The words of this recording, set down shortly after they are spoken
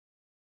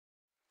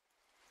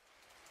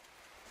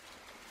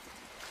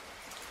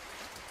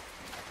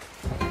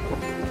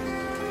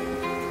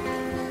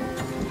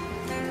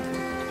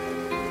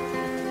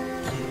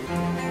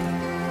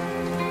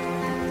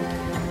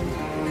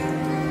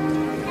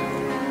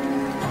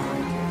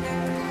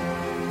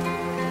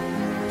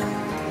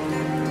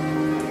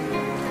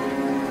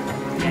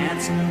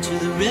dancing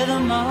to the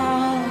rhythm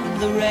of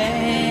the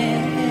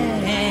rain.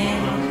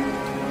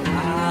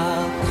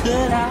 How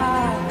could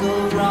I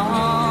go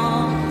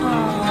wrong?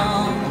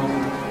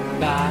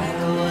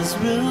 God was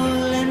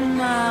ruling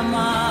my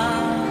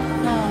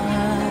mind.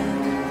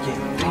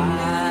 Yet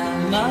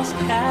I must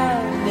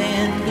have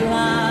been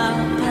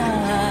blind.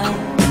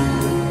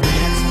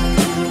 Dancing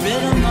to the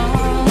rhythm of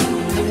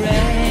the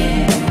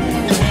rain.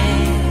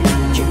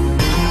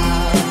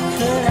 How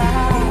could I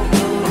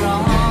go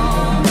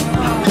wrong?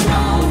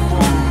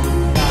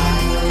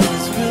 God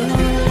was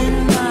ruling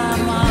my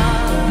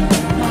mind.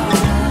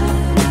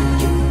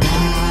 Yet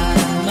I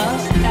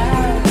must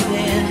have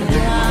been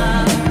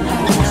blind.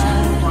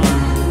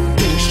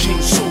 Things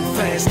change so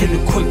fast in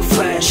a quick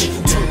flash.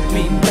 Took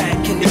me back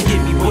and they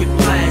gave me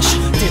whiplash.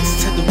 Dancing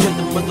to the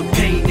rhythm of the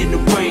pain in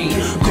the rain.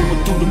 Going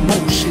through the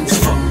motions,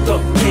 fucked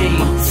up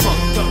game,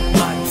 fucked up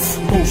life,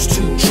 most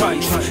too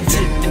trite.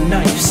 Take the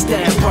knife,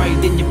 stab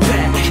right in your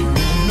back.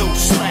 No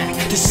slack,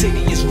 the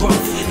city is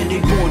rough, and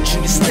they want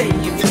you to stay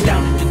if you're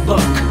down in your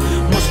luck.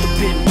 Must have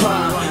been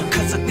blind,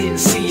 cause I didn't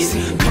see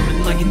it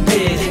coming like it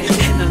did,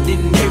 and I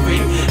didn't hear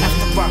it.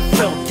 After I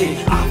felt it,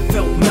 I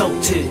felt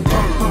melted,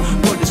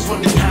 burned. But it's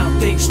funny how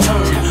things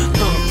turn.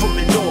 Learn from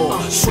it all,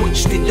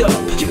 switched it up.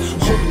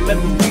 Hold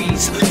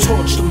memories,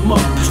 torched them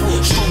up.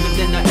 Stronger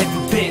than I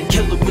ever been,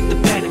 killer with the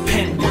pad and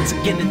pen. Once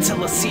again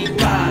until I see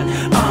God.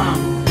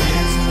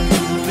 Dancing to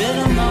the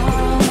rhythm of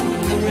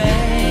the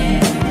rain.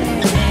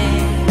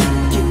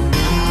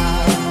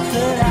 How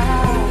could I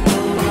go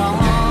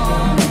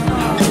wrong?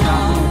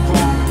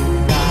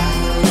 God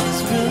was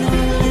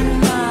ruling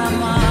my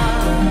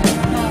mind.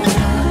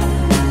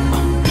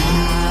 I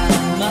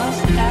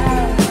must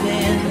have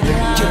been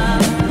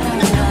blind.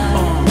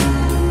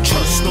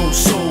 Trust no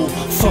soul,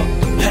 fuck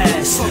the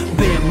past.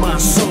 Bare my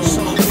soul,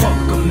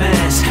 fuck a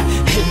mask.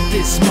 Hit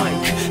this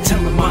mic,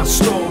 telling my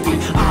story.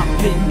 I've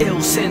been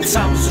ill since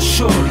I was a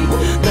shorty.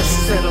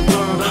 Lessons that I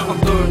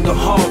learned the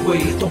hard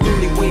way. The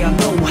only way I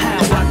know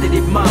how, I did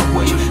it my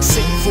way.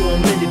 Sick for a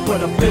minute,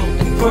 but I built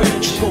the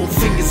bridge. Both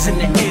fingers in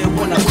the air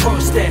when I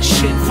crossed that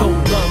shit. No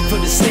love for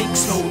the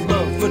snakes, no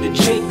love for the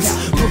jinx.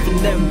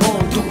 Proving them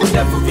wrong, do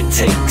whatever it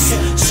takes.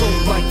 Soul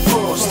like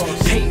frost,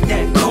 paint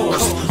that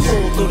cost.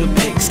 All of the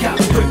pigs got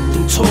ripped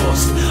and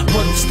tossed,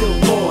 but I'm still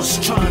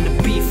lost, trying to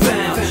be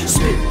found.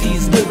 Spit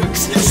these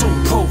lyrics so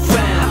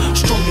profound,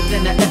 stronger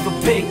than I ever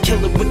been.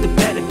 Killer with the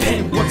pad and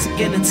pen. Once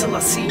again until I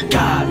see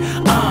God.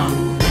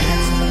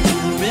 Dancing to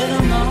the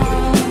rhythm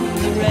of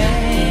the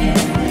rain.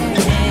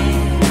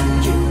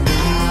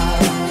 How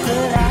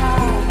could I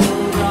go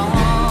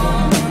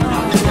wrong?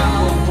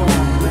 God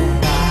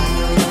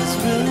was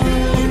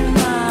ruling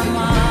my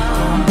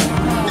mind.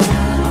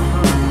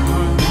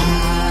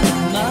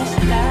 I must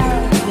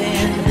have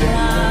been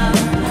blind.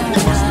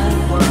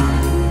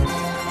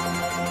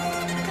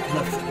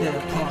 Left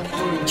there, part 3.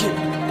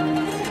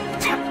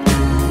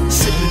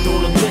 Sipping on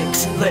the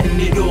licks, letting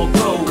it all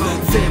go.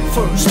 Fam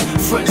first,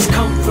 friends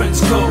come, friends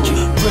go.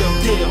 Real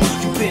deal,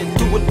 you been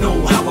through it, know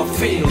how I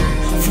feel.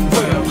 For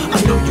real, I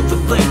know you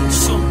relate.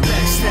 Some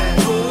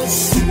backstabbers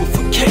do it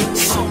for cake.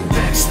 Some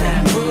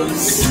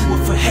backstabbers do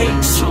it for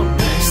hate. Some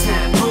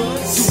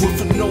backstabbers do it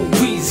for no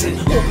reason,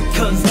 or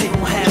because they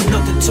don't have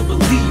nothing to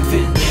believe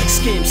in.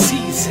 Scam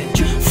season,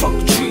 fuck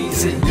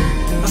treason.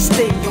 I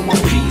stay on my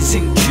P's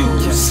and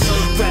Q's.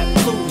 Rap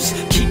blues,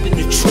 keeping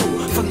it true.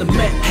 From the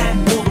Met hat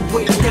all the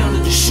way down to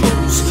the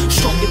shoes.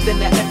 Stronger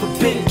than I ever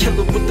been,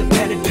 killer with the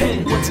pad and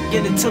pen. Once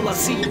again until I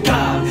see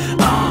God.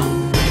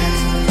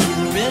 Dancing to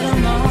the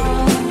rhythm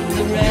of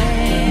the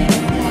rain.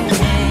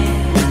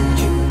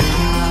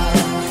 How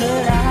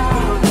could I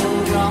go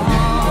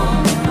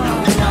wrong?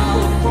 God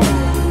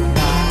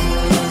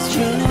was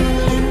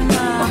ruling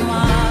my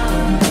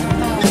mind.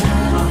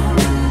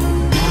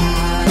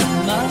 I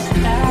must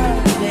have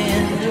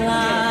been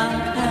blind.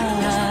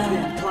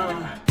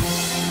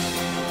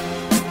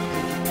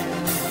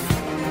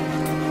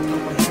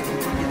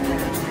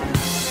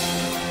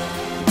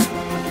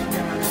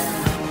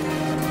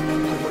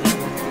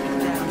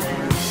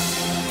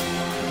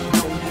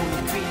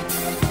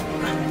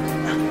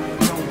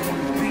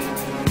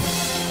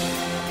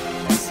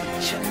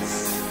 Chest.